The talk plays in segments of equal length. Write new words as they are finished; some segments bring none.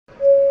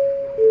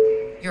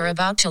You're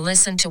about to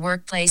listen to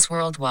Workplace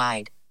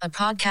Worldwide, a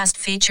podcast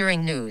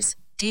featuring news,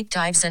 deep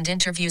dives, and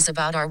interviews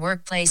about our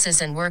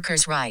workplaces and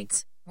workers'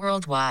 rights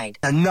worldwide.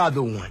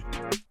 Another one.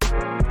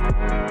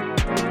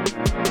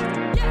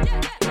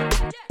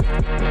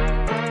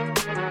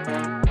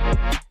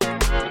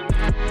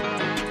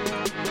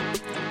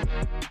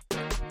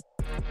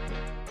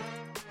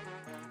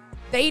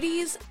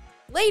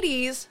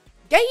 Ladies,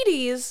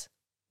 gadies,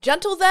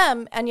 gentle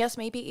them, and yes,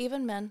 maybe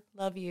even men,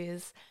 love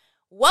yous.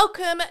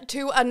 Welcome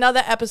to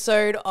another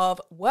episode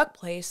of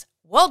Workplace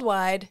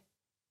Worldwide.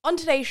 On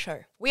today's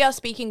show, we are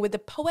speaking with the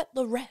poet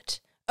laureate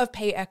of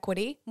pay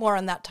equity, more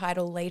on that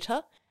title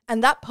later,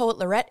 and that poet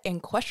laureate in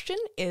question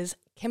is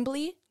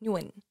Kimberly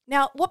Nguyen.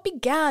 Now, what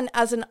began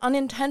as an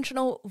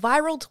unintentional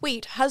viral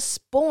tweet has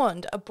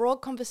spawned a broad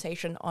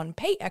conversation on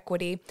pay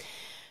equity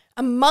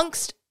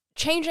amongst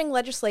changing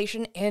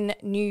legislation in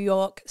New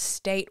York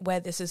State where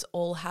this is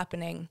all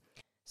happening.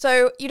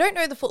 So you don't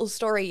know the full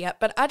story yet,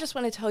 but I just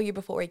want to tell you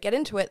before we get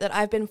into it that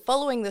I've been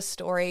following this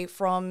story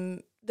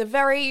from the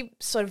very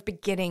sort of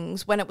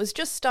beginnings when it was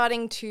just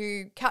starting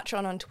to catch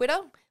on Twitter.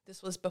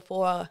 This was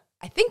before,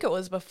 I think it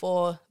was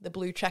before the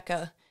blue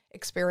checker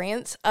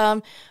experience.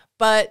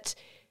 But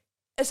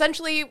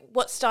essentially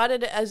what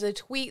started as a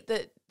tweet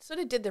that sort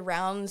of did the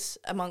rounds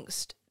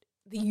amongst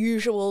the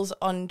usuals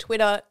on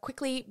Twitter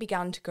quickly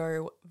began to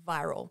go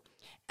viral.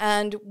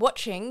 And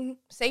watching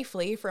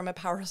safely from a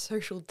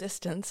parasocial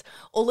distance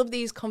all of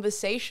these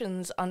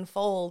conversations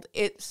unfold,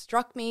 it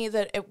struck me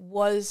that it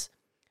was,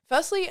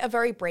 firstly, a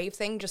very brave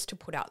thing just to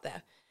put out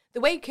there.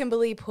 The way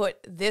Kimberly put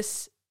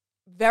this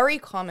very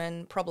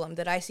common problem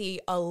that I see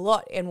a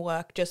lot in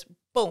work, just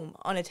boom,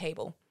 on a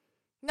table.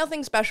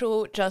 Nothing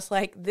special, just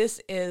like this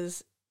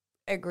is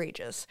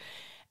egregious.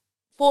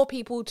 For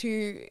people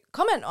to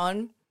comment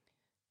on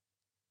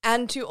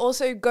and to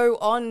also go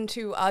on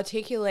to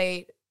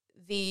articulate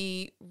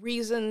the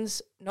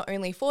reasons not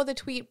only for the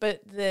tweet,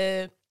 but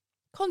the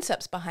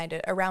concepts behind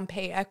it around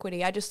pay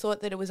equity. I just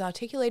thought that it was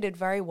articulated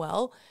very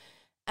well.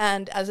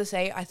 And as I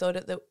say, I thought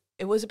that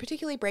it was a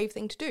particularly brave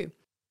thing to do.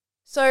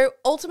 So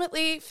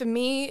ultimately, for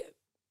me,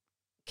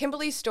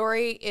 Kimberly's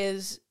story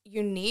is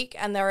unique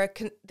and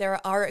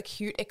there are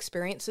acute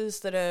experiences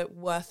that are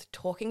worth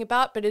talking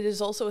about, but it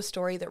is also a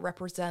story that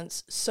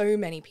represents so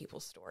many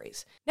people's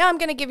stories. Now I'm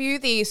going to give you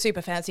the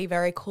super fancy,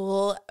 very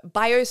cool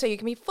bio so you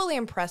can be fully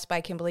impressed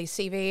by Kimberly's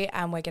CV,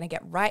 and we're going to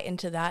get right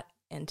into that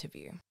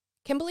interview.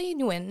 Kimberly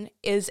Nguyen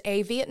is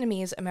a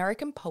Vietnamese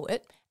American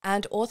poet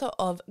and author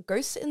of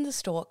Ghosts in the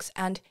Stalks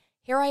and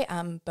Here I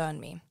Am, Burn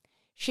Me.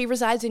 She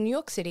resides in New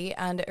York City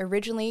and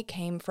originally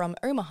came from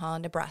Omaha,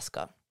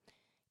 Nebraska.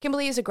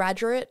 Kimberly is a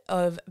graduate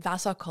of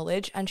Vassar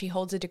College and she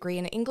holds a degree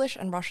in English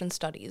and Russian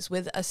studies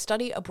with a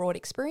study abroad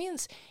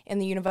experience in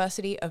the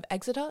University of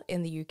Exeter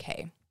in the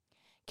UK.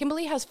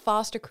 Kimberly has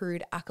fast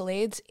accrued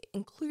accolades,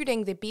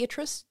 including the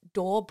Beatrice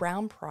Dorr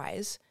Brown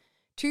Prize,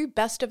 2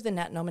 Best of the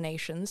Net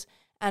nominations,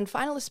 and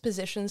finalist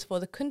positions for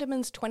the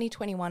Kunderman's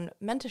 2021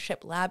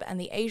 Mentorship Lab and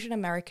the Asian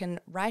American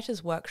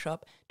Writers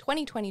Workshop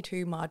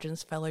 2022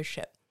 Margins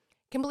Fellowship.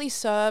 Kimberly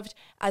served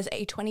as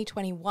a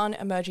 2021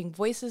 Emerging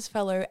Voices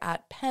Fellow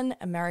at PEN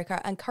America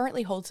and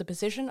currently holds the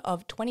position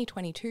of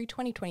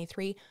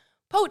 2022-2023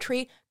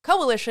 Poetry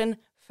Coalition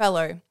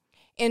Fellow.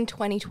 In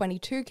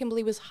 2022,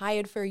 Kimberly was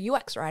hired for a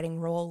UX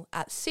writing role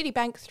at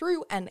Citibank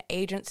through an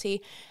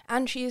agency,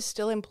 and she is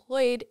still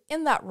employed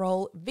in that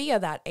role via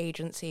that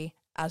agency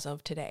as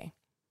of today.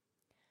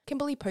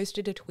 Kimberly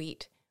posted a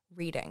tweet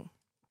reading,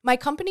 "My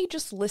company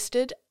just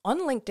listed on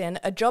LinkedIn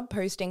a job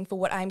posting for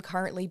what I'm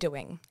currently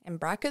doing, in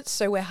brackets,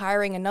 so we're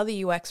hiring another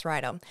UX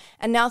writer.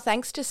 And now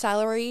thanks to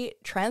salary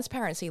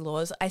transparency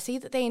laws, I see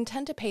that they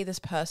intend to pay this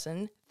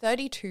person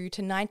 $32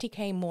 to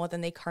 $90K more than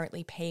they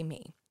currently pay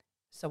me.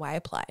 So I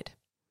applied."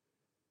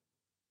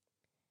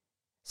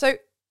 So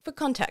for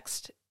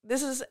context,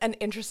 this is an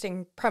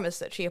interesting premise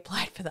that she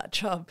applied for that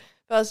job,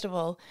 first of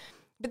all.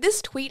 But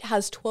this tweet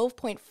has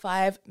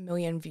 12.5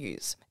 million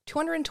views,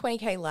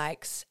 220K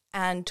likes,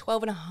 and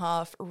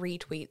 12.5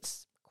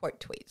 retweets, quote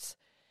tweets.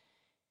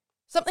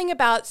 Something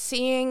about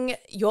seeing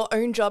your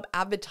own job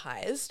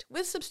advertised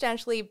with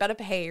substantially better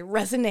pay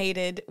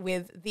resonated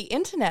with the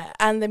internet,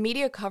 and the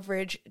media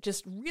coverage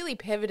just really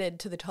pivoted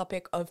to the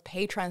topic of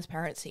pay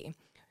transparency,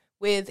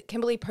 with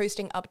Kimberly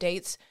posting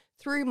updates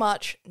through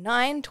March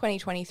 9,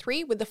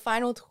 2023, with the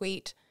final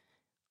tweet,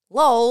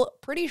 "Lol,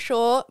 pretty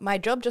sure my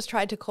job just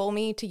tried to call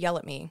me to yell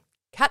at me.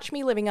 Catch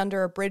me living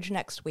under a bridge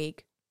next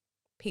week.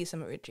 Peace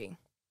emoji."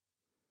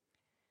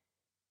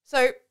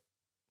 So,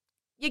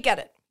 you get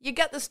it. You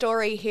get the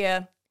story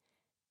here.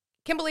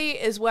 Kimberly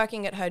is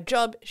working at her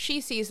job. She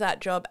sees that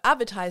job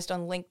advertised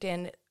on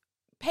LinkedIn,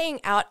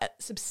 paying out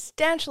at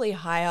substantially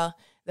higher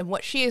than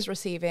what she is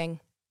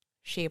receiving.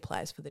 She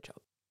applies for the job.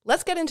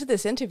 Let's get into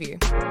this interview.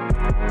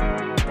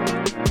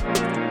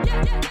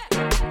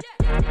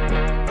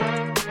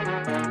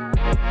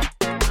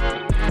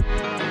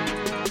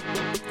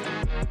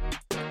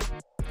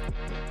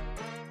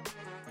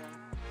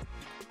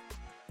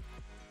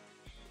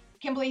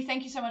 Kimberly,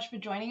 thank you so much for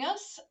joining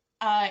us.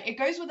 It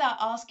goes without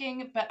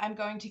asking, but I'm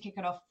going to kick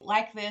it off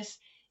like this.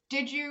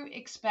 Did you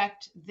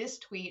expect this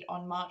tweet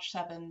on March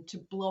 7 to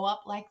blow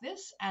up like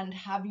this? And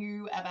have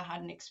you ever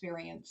had an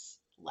experience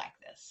like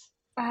this?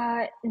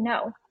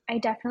 No, I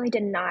definitely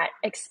did not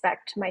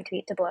expect my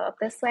tweet to blow up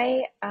this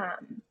way.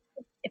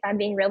 If I'm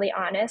being really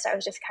honest, I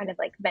was just kind of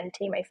like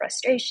venting my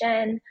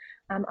frustration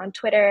on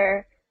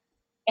Twitter.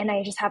 And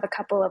I just have a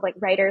couple of like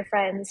writer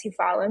friends who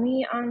follow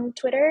me on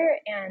Twitter,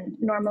 and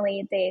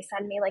normally they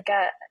send me like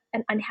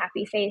an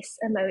unhappy face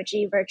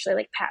emoji, virtually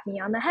like pat me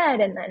on the head,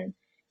 and then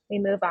we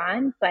move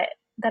on. But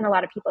then a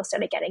lot of people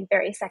started getting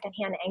very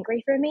secondhand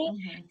angry for me.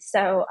 Mm-hmm.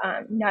 So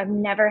no, I've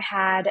never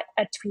had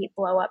a tweet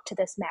blow up to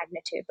this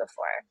magnitude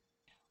before.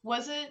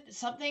 Was it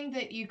something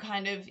that you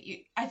kind of,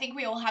 I think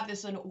we all have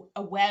this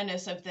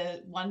awareness of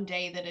the one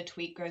day that a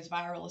tweet goes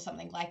viral or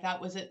something like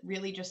that. Was it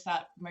really just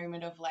that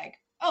moment of like,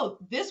 oh,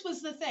 this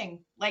was the thing.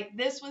 Like,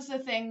 this was the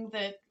thing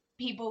that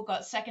people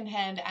got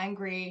secondhand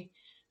angry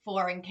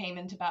for and came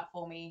into bat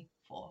for me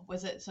for?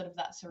 Was it sort of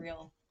that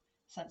surreal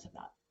sense of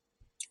that?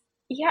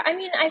 Yeah, I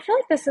mean, I feel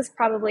like this is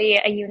probably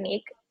a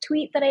unique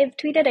tweet that I've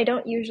tweeted. I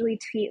don't usually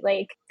tweet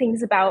like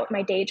things about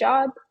my day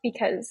job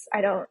because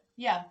I don't.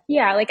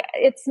 Yeah, like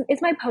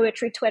it's my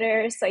poetry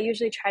Twitter, so I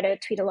usually try to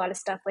tweet a lot of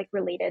stuff like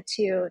related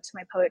to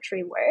my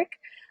poetry work.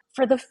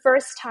 For the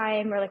first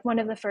time, or like one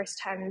of the first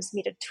times,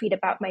 me to tweet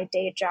about my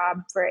day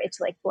job for it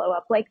to like blow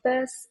up like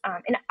this,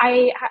 and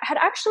I had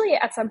actually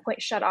at some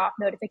point shut off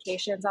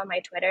notifications on my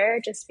Twitter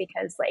just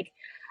because like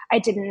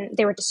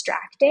they were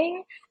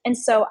distracting. And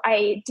so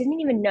I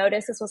didn't even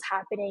notice this was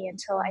happening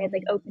until I had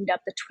like opened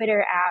up the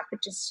Twitter app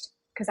just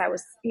because I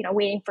was,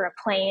 waiting for a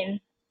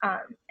plane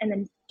and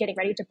then getting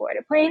ready to board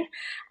a plane.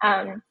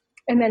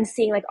 And then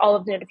seeing like all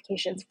of the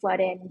notifications flood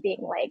in and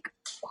being like,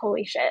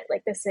 holy shit,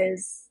 like this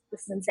is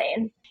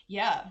insane.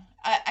 Yeah,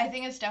 I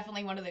think it's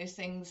definitely one of those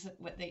things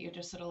that you're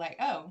just sort of like,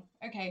 oh,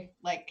 okay,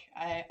 like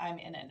I'm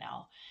in it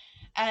now.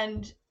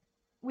 And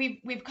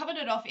we've covered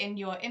it off in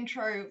your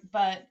intro,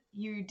 but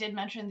you did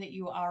mention that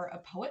you are a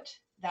poet.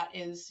 That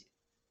is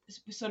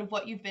sort of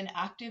what you've been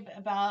active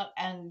about,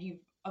 and you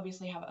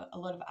obviously have a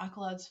lot of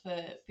accolades for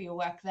your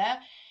work there.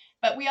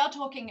 But we are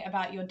talking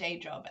about your day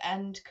job,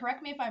 and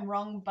correct me if I'm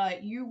wrong,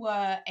 but you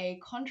were a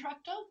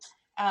contractor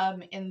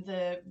in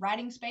the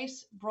writing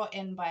space brought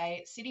in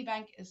by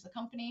Citibank as the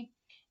company,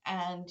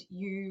 and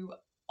you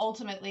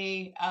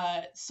ultimately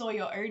saw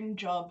your own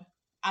job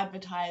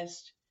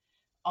advertised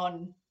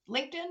on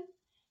LinkedIn,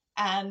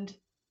 and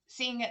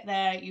seeing it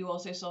there, you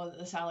also saw that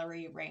the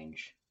salary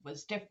range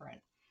was different.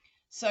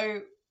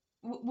 So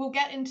we'll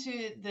get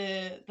into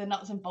the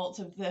nuts and bolts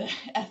of the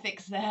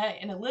ethics there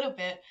in a little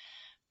bit,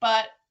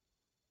 but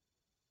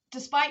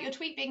despite your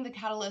tweet being the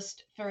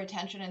catalyst for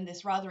attention and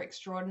this rather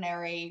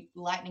extraordinary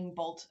lightning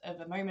bolt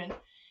of a moment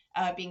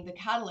being the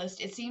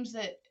catalyst, it seems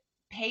that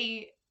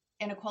pay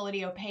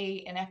inequality or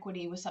pay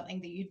inequity was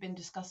something that you'd been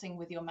discussing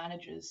with your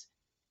managers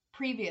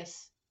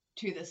previous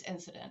to this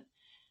incident.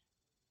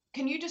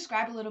 Can you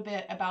describe a little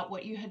bit about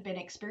what you had been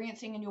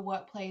experiencing in your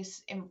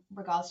workplace in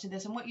regards to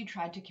this and what you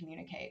tried to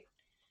communicate?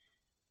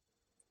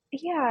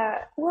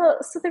 Yeah, well,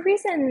 so the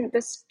reason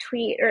this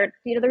tweet, or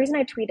the reason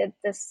I tweeted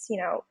this,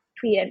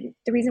 tweeted,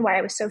 the reason why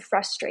I was so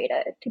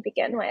frustrated to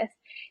begin with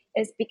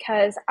is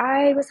because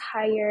I was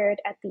hired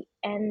at the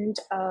end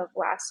of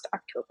last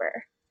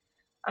October.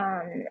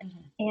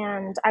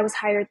 And I was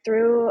hired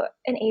through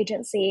an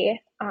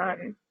agency,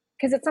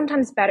 because it's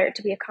sometimes better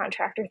to be a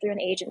contractor through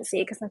an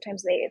agency because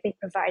sometimes they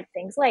provide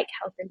things like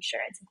health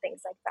insurance and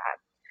things like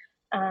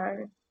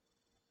that.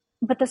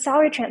 But the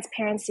salary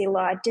transparency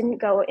law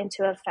didn't go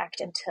into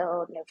effect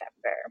until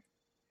November.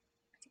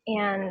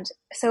 And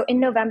so in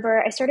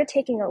November, I started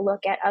taking a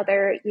look at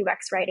other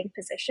UX writing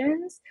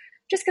positions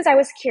just because I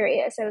was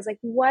curious. I was like,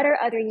 what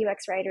are other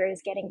UX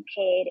writers getting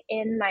paid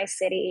in my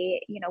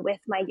city, with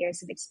my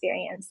years of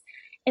experience?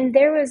 And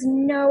there was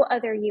no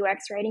other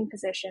UX writing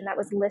position that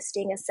was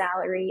listing a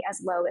salary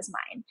as low as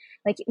mine.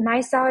 Like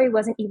my salary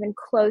wasn't even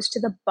close to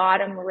the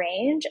bottom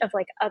range of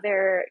like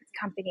other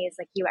companies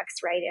like UX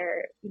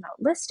writer,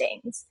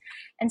 listings.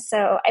 And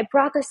so I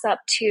brought this up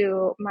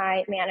to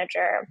my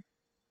manager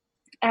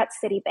at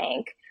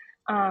Citibank,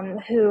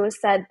 who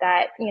said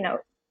that,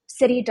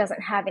 Citi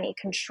doesn't have any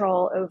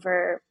control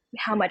over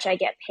how much I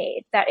get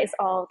paid. That is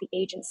all the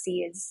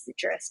agency's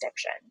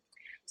jurisdiction.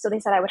 So they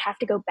said I would have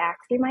to go back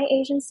through my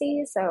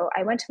agency. So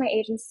I went to my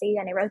agency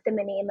and I wrote them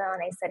an email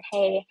and I said,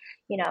 hey,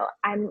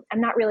 I'm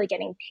not really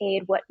getting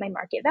paid what my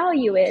market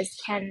value is.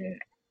 Can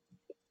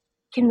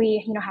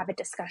we, have a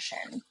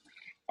discussion?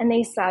 And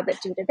they said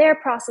that due to their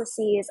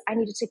processes, I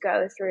needed to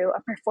go through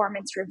a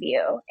performance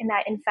review, and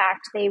that in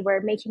fact, they were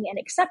making an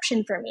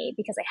exception for me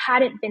because I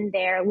hadn't been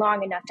there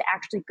long enough to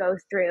actually go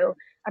through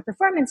a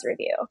performance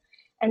review.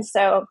 And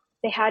so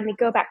they had me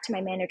go back to my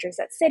managers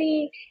at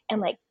Citi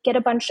and like get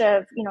a bunch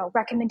of,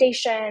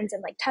 recommendations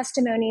and like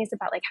testimonies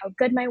about like how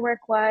good my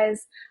work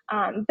was.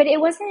 But it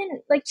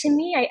wasn't like, to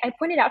me, I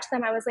pointed out to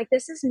them, I was like,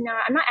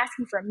 I'm not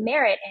asking for a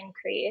merit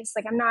increase.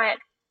 Like I'm not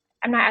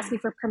I'm not asking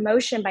for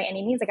promotion by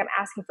any means. Like, I'm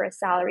asking for a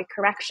salary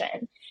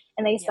correction.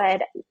 And they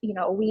said,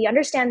 we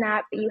understand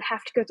that, but you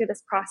have to go through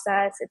this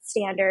process. It's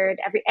standard.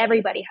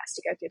 Everybody has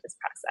to go through this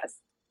process.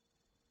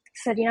 I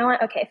said, you know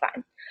what? Okay,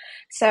 fine.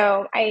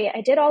 So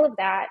I did all of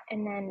that.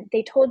 And then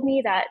they told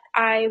me that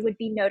I would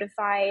be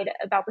notified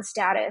about the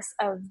status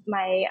of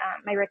my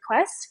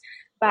request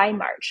by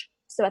March.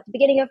 So at the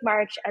beginning of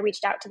March, I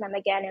reached out to them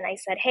again and I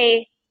said,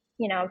 hey,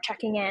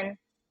 checking in.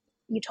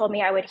 You told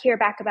me I would hear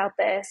back about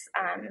this.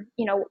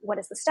 What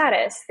is the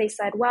status? They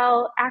said,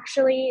 well,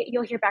 actually,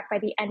 you'll hear back by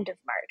the end of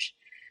March.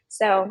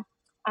 So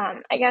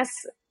I guess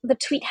the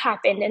tweet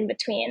happened in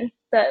between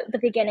the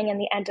beginning and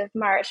the end of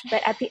March.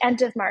 But at the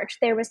end of March,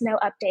 there was no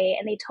update.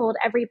 And they told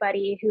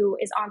everybody who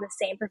is on the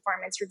same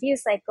performance review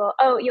cycle,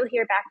 oh, you'll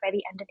hear back by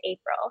the end of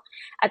April.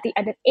 At the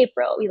end of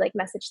April, we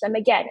messaged them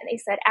again. And they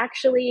said,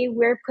 actually,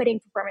 we're putting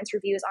performance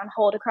reviews on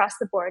hold across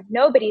the board.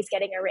 Nobody's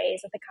getting a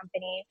raise at the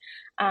company.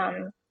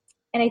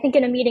 And I think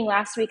in a meeting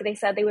last week, they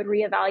said they would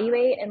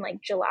reevaluate in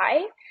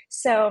July.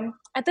 So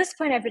at this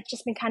point, I've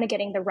just been kind of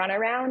getting the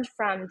runaround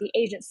from the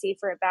agency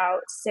for about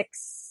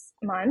 6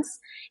 months.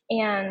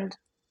 And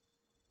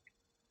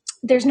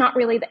there's not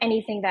really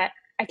anything that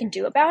I can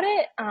do about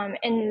it.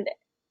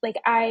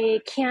 I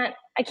can't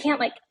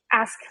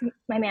ask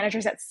my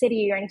managers at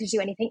Citi or anything to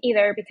do anything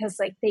either, because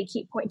they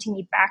keep pointing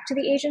me back to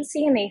the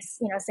agency and they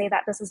say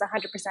that this is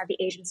 100% the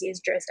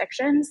agency's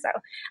jurisdiction. So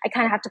I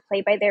kind of have to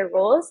play by their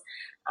rules.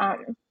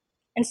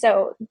 And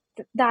so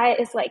that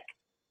is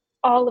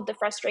all of the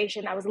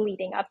frustration that was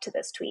leading up to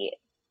this tweet.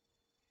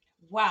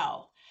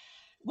 Wow.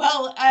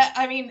 Well,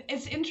 I mean,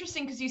 it's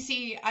interesting because we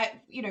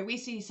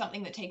see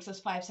something that takes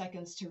us 5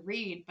 seconds to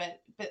read,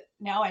 but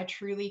now I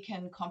truly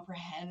can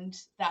comprehend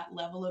that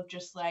level of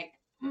just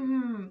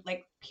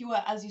pure,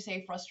 as you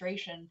say,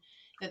 frustration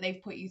that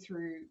they've put you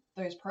through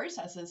those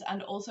processes.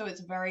 And also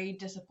it's very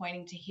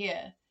disappointing to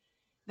hear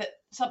that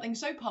something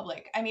so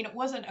public, I mean, it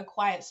wasn't a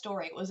quiet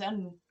story. It was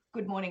in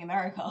Good Morning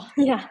America.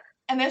 Yeah.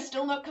 And they're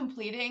still not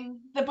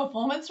completing the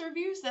performance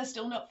reviews. They're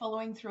still not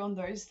following through on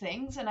those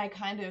things. And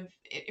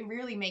it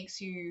really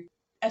makes you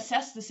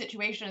assess the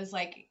situation as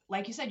like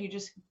you said, you're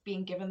just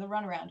being given the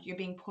runaround. You're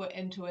being put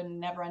into a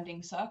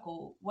never-ending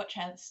circle. What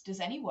chance does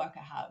any worker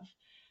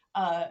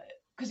have?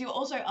 Because you're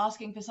also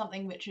asking for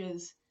something which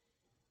is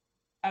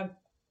a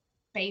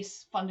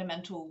base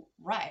fundamental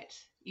right.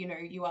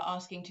 You are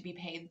asking to be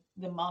paid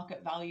the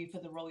market value for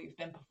the role you've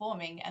been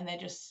performing, and they're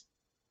just,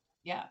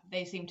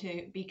 they seem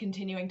to be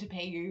continuing to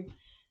pay you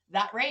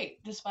that rate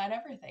despite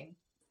everything.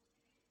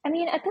 I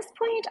mean, at this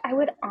point, I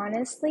would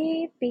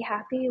honestly be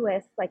happy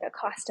with a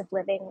cost of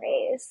living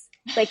raise,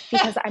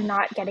 because I'm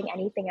not getting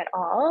anything at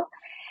all.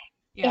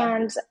 Yeah.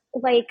 And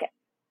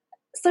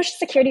Social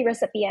Security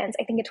recipients,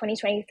 I think in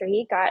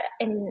 2023, got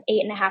an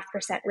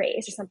 8.5%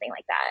 raise or something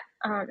like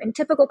that. And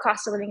typical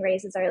cost of living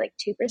raises are 2%.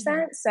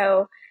 Mm-hmm.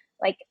 So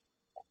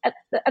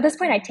at this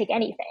point, I'd take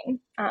anything,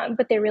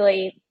 but they're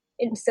really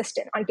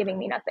insistent on giving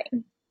me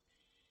nothing.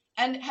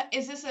 And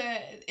is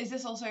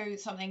this also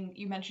something,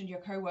 you mentioned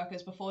your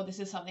coworkers before, this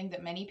is something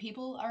that many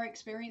people are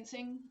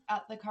experiencing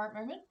at the current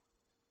moment?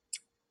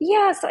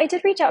 Yeah, so I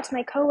did reach out to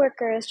my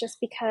coworkers just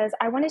because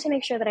I wanted to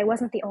make sure that I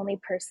wasn't the only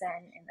person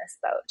in this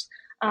boat.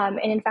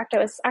 And in fact, I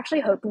was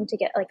actually hoping to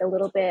get a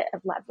little bit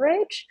of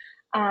leverage,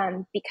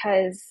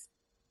 because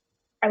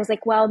I was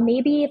well,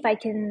 maybe if I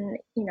can,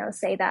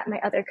 say that my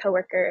other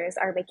coworkers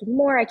are making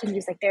more, I can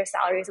use their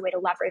salary as a way to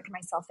leverage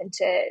myself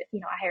into, a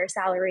higher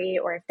salary,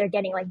 or if they're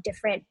getting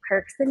different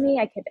perks than me,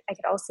 I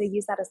could also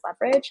use that as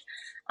leverage.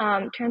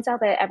 Turns out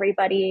that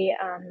everybody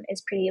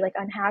is pretty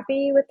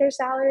unhappy with their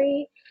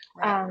salary.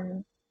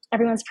 Right.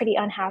 Everyone's pretty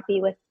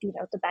unhappy with,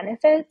 the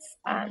benefits.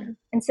 Mm-hmm.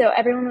 And so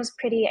everyone was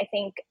pretty, I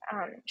think,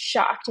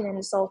 shocked and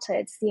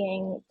insulted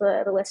seeing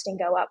the listing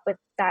go up with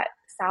that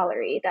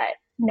salary that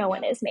no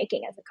one is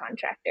making as a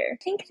contractor. I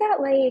think that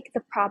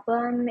the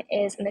problem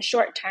is, in the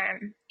short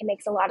term, it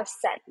makes a lot of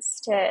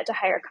sense to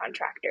hire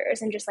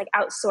contractors and just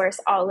outsource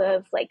all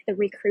of the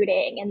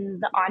recruiting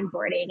and the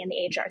onboarding and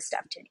the HR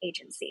stuff to an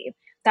agency.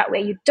 That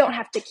way you don't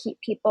have to keep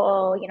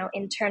people,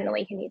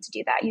 internally who need to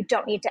do that. You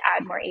don't need to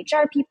add more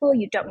HR people.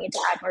 You don't need to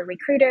add more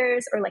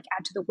recruiters or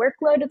add to the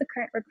workload of the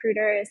current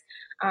recruiters.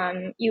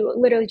 You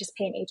literally just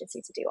pay an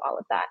agency to do all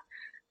of that.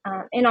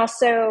 And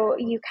also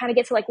you kind of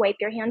get to wipe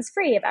your hands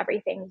free of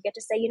everything. You get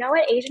to say, you know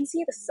what,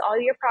 agency, this is all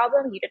your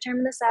problem. You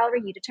determine the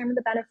salary, you determine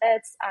the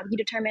benefits, you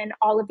determine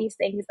all of these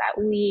things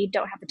that we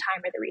don't have the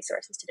time or the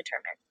resources to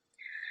determine.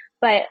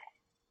 But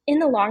in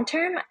the long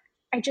term,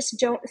 I just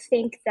don't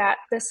think that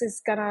this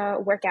is gonna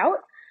work out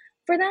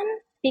for them,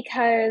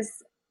 because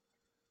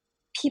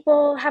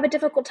people have a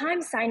difficult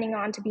time signing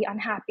on to be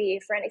unhappy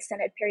for an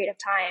extended period of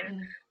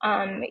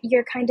time.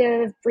 You're kind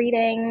of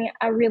breeding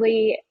a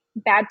really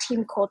bad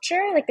team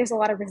culture. There's a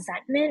lot of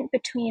resentment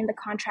between the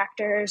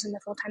contractors and the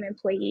full-time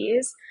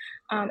employees,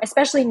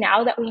 especially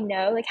now that we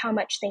know how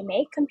much they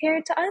make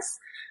compared to us.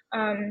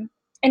 And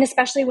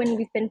especially when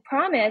we've been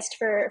promised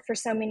for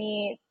so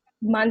many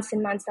months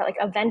and months that like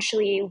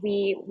eventually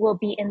we will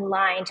be in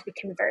line to be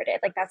converted.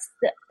 Like that's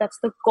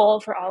the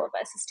goal for all of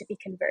us, is to be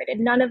converted.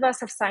 None of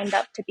us have signed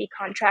up to be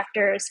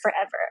contractors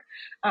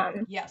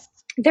forever. Yes.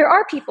 There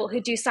are people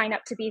who do sign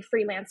up to be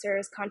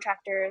freelancers,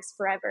 contractors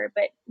forever,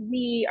 but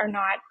we are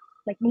not,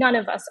 like none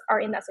of us are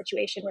in that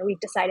situation where we've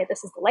decided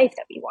this is the life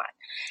that we want.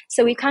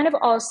 So we kind of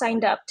all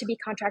signed up to be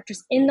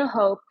contractors in the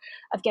hope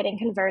of getting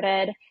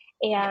converted,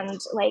 and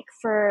like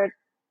for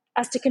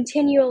us to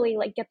continually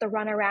like get the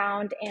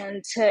runaround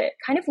and to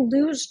kind of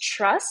lose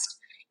trust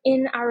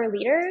in our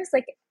leaders.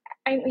 Like,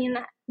 I mean,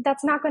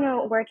 that's not going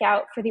to work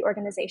out for the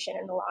organization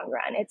in the long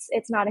run.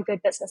 It's not a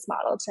good business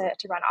model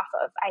to run off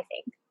of, I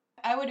think.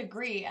 I would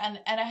agree. And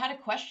I had a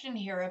question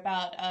here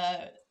about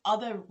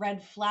other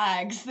red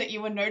flags that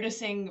you were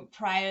noticing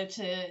prior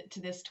to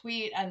this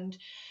tweet. And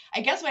I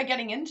guess we're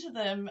getting into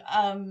them.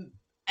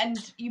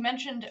 And you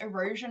mentioned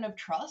erosion of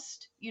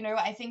trust. You know,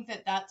 I think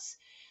that's,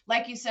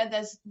 like you said,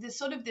 there's this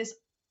sort of this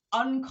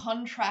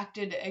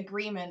uncontracted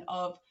agreement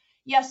of,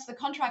 yes, the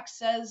contract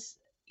says,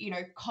 you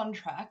know,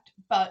 contract,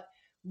 but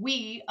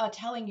we are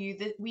telling you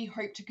that we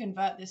hope to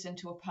convert this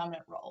into a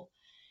permanent role.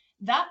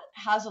 That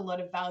has a lot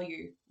of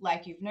value.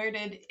 Like you've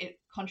noted, it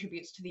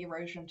contributes to the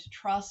erosion to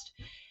trust.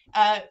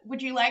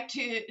 Would you like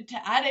to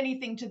add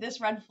anything to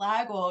this red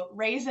flag or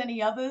raise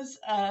any others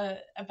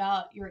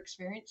about your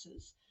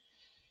experiences?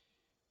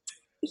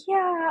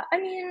 Yeah, I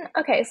mean,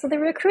 okay, so the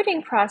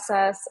recruiting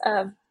process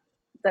of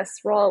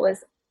this role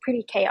was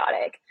pretty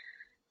chaotic.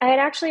 I had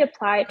actually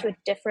applied to a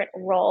different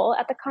role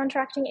at the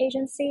contracting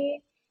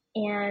agency,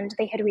 and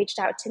they had reached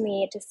out to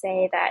me to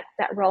say that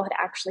that role had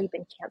actually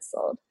been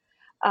canceled.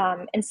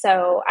 And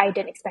so I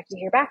didn't expect to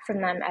hear back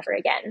from them ever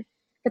again.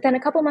 But then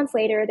a couple months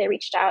later, they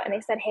reached out and they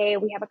said, "Hey,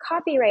 we have a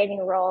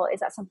copywriting role.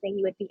 Is that something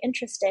you would be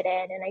interested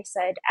in?" And I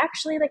said,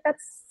 "Actually, like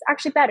that's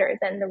actually better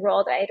than the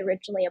role that I had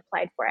originally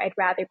applied for. I'd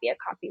rather be a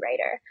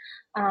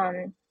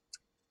copywriter."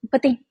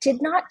 But they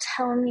did not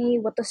tell me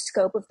what the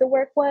scope of the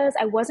work was.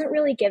 I wasn't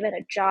really given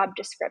a job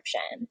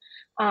description.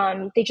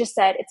 They just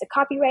said it's a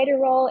copywriter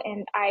role,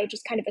 and I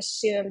just kind of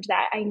assumed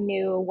that I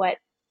knew what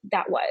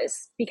that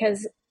was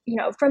because, you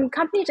know, from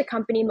company to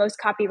company, most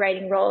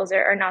copywriting roles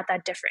are not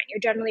that different. You're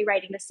generally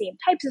writing the same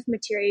types of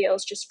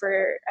materials just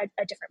for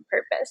a different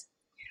purpose.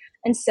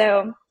 And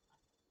so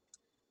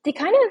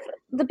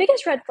the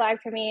biggest red flag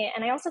for me,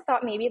 and I also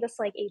thought maybe this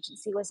like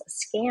agency was a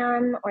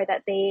scam or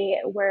that they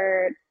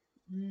were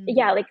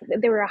like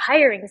they were a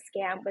hiring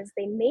scam, was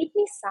they made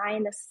me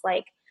sign this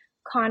like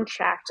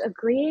contract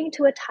agreeing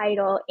to a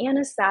title and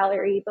a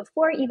salary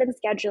before even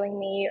scheduling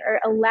me or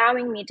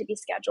allowing me to be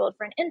scheduled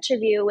for an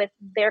interview with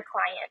their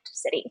client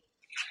city.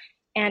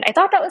 And I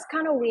thought that was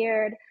kind of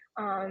weird.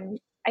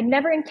 I'd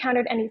never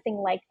encountered anything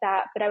like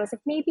that, but I was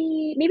like,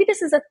 maybe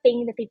this is a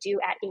thing that they do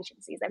at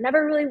agencies. I've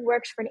never really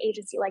worked for an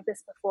agency like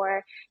this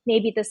before.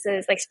 Maybe this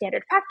is like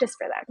standard practice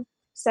for them.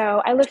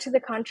 So I looked at the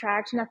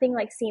contract. Nothing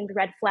like seemed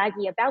red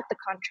flaggy about the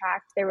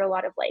contract. There were a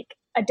lot of like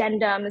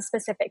addendums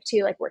specific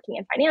to like working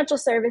in financial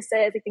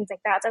services and things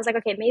like that. So I was like,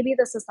 okay, maybe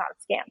this is not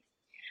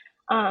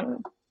a scam.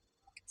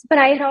 But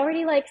I had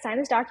already like signed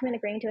this document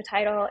agreeing to a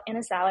title and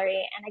a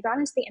salary, and I got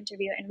into the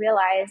interview and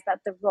realized that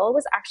the role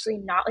was actually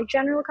not like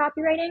general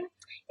copywriting.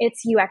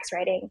 It's UX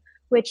writing,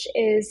 which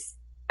is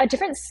a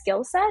different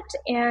skill set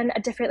and a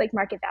different like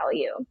market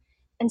value.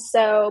 And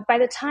so by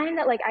the time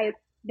that like I've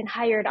been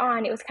hired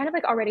on, it was kind of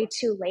like already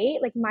too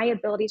late. Like my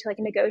ability to like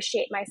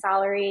negotiate my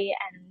salary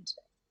and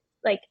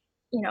like,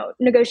 you know,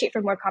 negotiate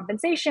for more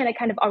compensation had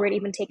kind of already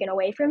been taken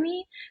away from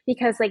me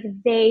because like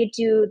they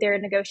do their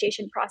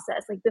negotiation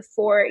process like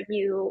before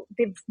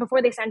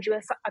they send you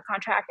a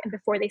contract and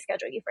before they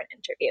schedule you for an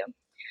interview.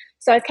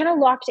 So I was kind of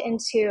locked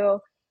into,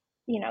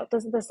 you know,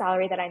 the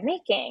salary that I'm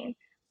making.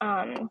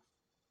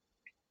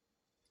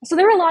 So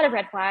there were a lot of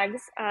red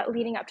flags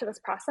leading up to this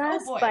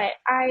process, but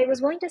I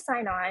was willing to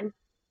sign on.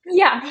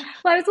 Yeah,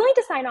 well, I was willing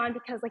to sign on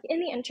because like in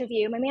the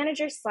interview, my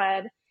manager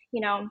said, you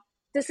know,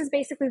 this is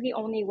basically the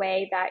only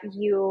way that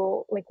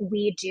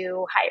we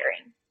do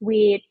hiring.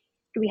 We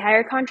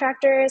hire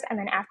contractors, and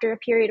then after a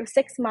period of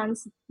 6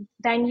 months,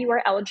 then you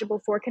are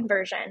eligible for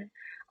conversion.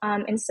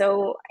 And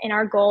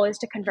our goal is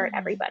to convert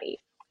everybody.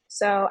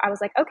 So I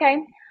was like, okay,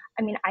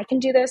 I mean, I can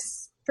do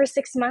this for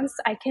 6 months.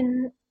 I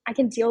can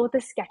deal with the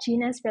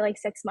sketchiness for like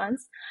 6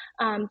 months.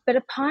 But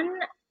upon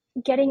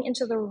getting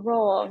into the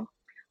role,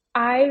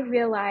 I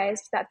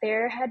realized that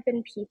there had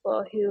been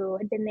people who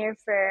had been there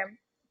for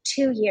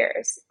 2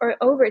 years or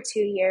over 2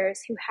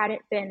 years who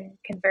hadn't been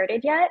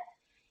converted yet.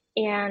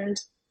 And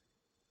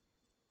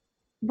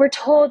we're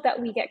told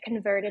that we get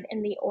converted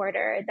in the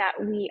order that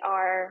we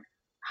are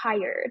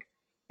hired.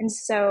 And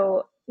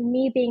so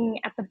me being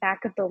at the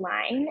back of the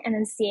line and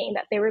then seeing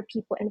that there were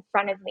people in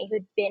front of me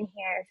who'd been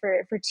here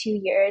for 2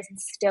 years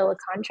and still a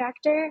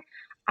contractor,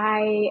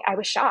 I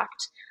was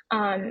shocked.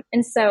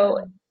 And so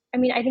I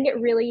mean, I think it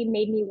really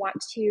made me want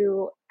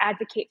to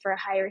advocate for a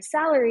higher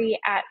salary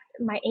at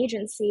my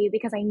agency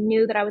because I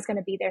knew that I was going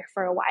to be there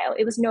for a while.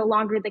 It was no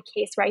longer the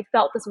case where I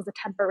felt this was a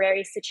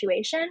temporary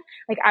situation.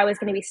 Like I was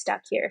going to be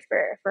stuck here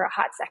for a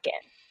hot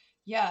second.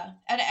 Yeah,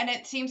 and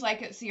it seems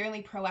like it's the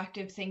only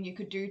proactive thing you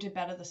could do to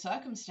better the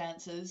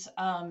circumstances.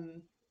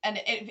 And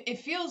it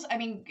feels, I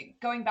mean,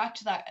 going back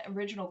to that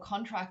original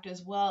contract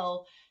as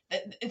well,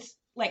 that it's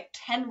like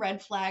 10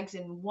 red flags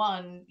in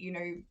one, you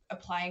know,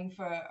 applying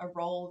for a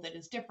role that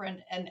is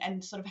different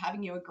and sort of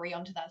having you agree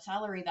onto that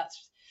salary.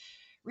 That's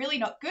really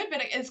not good,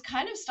 but it's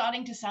kind of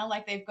starting to sound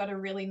like they've got a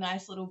really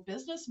nice little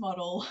business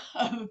model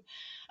of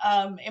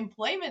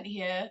employment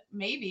here,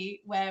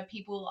 maybe, where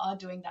people are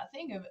doing that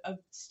thing of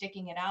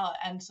sticking it out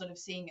and sort of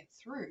seeing it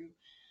through.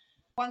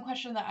 One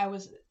question that I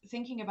was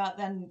thinking about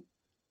then,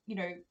 you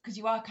know, because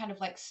you are kind of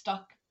like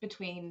stuck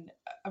between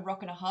a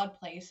rock and a hard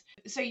place.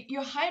 So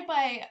you're hired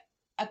by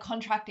a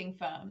contracting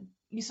firm.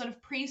 You sort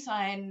of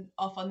pre-sign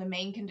off on the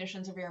main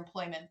conditions of your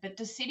employment, but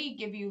does Citi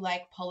give you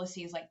like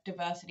policies like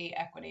diversity,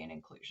 equity, and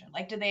inclusion?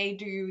 Like, do they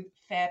do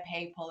fair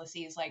pay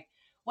policies? Like,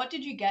 what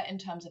did you get in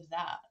terms of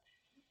that?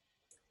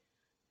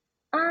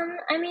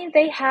 I mean,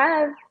 they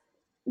have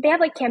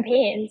like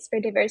campaigns for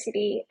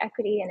diversity,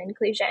 equity, and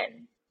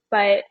inclusion,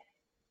 but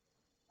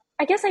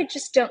I guess I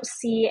just don't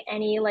see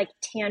any like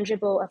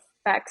tangible effects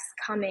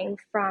coming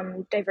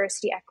from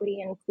diversity, equity,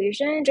 and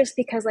inclusion, just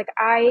because like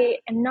I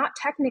am not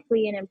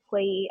technically an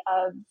employee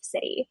of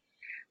Citi.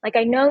 Like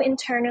I know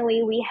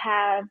internally we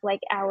have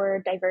like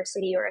our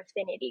diversity or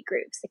affinity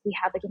groups. Like we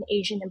have like an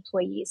Asian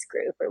employees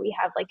group, or we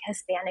have like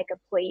Hispanic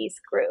employees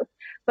group,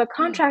 but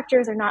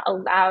contractors are not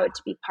allowed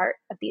to be part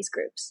of these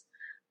groups.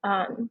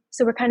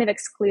 So we're kind of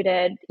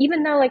excluded,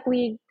 even though like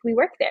we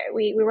work there,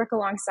 we work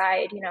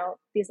alongside, you know,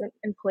 these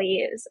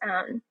employees.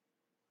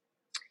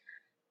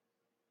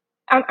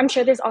 I'm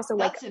sure there's also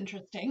like, that's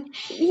interesting.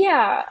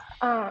 Yeah.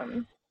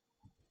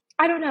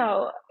 I don't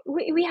know.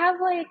 We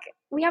have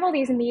all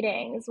these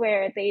meetings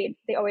where they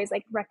always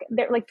like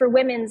they're like for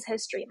Women's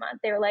History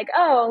Month. They're like,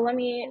 oh, let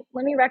me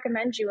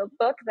recommend you a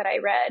book that I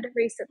read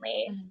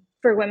recently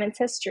for Women's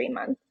History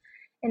Month,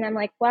 and I'm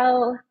like,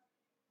 well,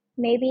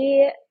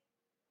 maybe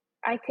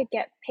I could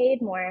get paid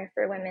more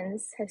for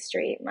Women's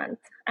History Month.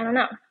 I don't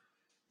know,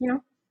 you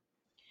know?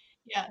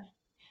 Yeah,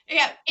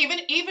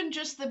 even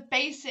just the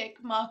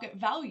basic market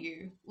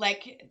value,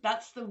 like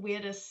that's the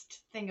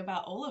weirdest thing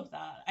about all of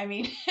that. I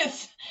mean,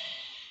 it's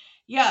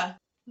yeah.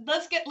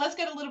 Let's get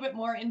a little bit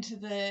more into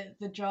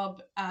the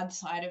job ad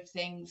side of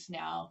things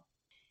now.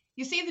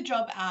 You see the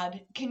job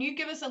ad. Can you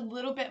give us a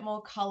little bit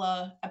more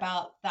color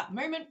about that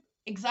moment,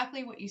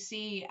 exactly what you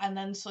see, and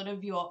then sort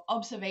of your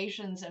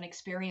observations and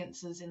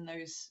experiences in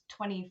those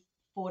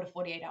 24 to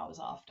 48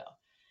 hours after?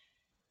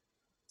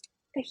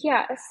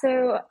 Yeah,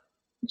 so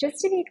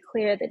just to be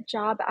clear, the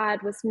job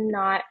ad was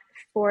not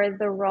for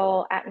the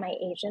role at my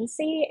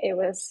agency. It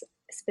was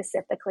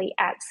specifically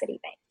at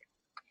Citibank.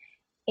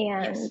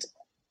 And yes.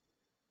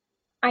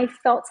 I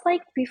felt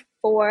like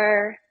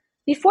before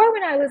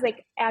when I was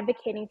like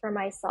advocating for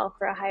myself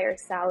for a higher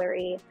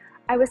salary,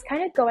 I was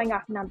kind of going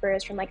off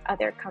numbers from like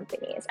other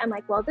companies. I'm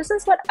like, well, this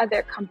is what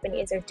other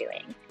companies are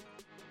doing.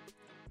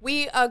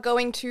 We are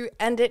going to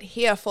end it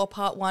here for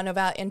part 1 of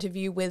our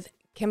interview with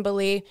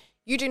Kimberly.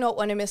 You do not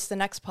want to miss the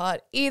next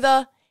part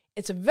either.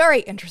 It's a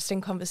very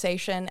interesting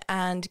conversation,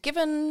 and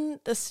given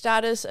the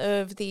status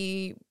of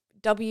the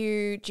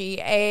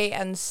WGA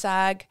and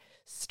SAG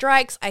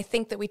strikes, I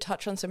think that we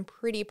touch on some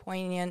pretty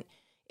poignant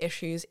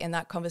issues in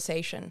that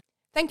conversation.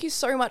 Thank you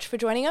so much for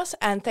joining us,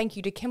 and thank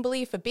you to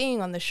Kimberly for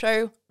being on the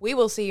show. We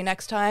will see you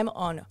next time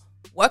on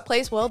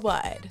Workplace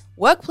Worldwide.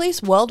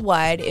 Workplace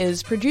Worldwide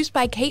is produced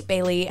by Kate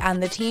Bailey and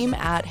the team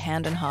at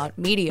Hand and Heart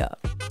Media.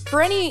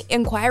 For any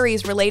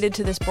inquiries related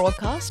to this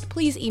broadcast,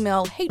 please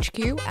email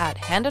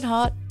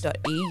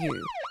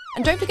hq@handandheart.eu.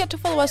 And don't forget to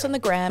follow us on the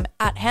gram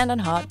at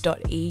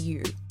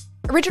handandheart.eu.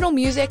 Original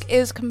music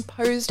is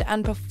composed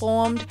and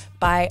performed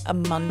by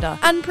Amanda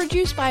and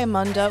produced by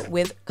Amanda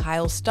with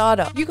Kyle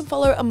Startup. You can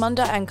follow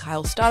Amanda and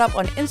Kyle Startup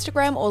on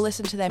Instagram or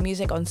listen to their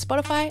music on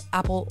Spotify,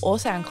 Apple, or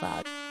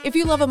SoundCloud. If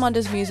you love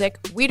Amanda's music,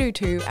 we do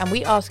too, and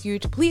we ask you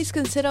to please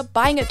consider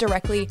buying it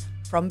directly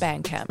from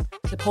Bandcamp.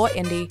 Support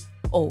indie,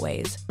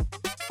 always.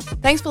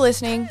 Thanks for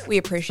listening. We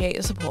appreciate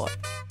your support.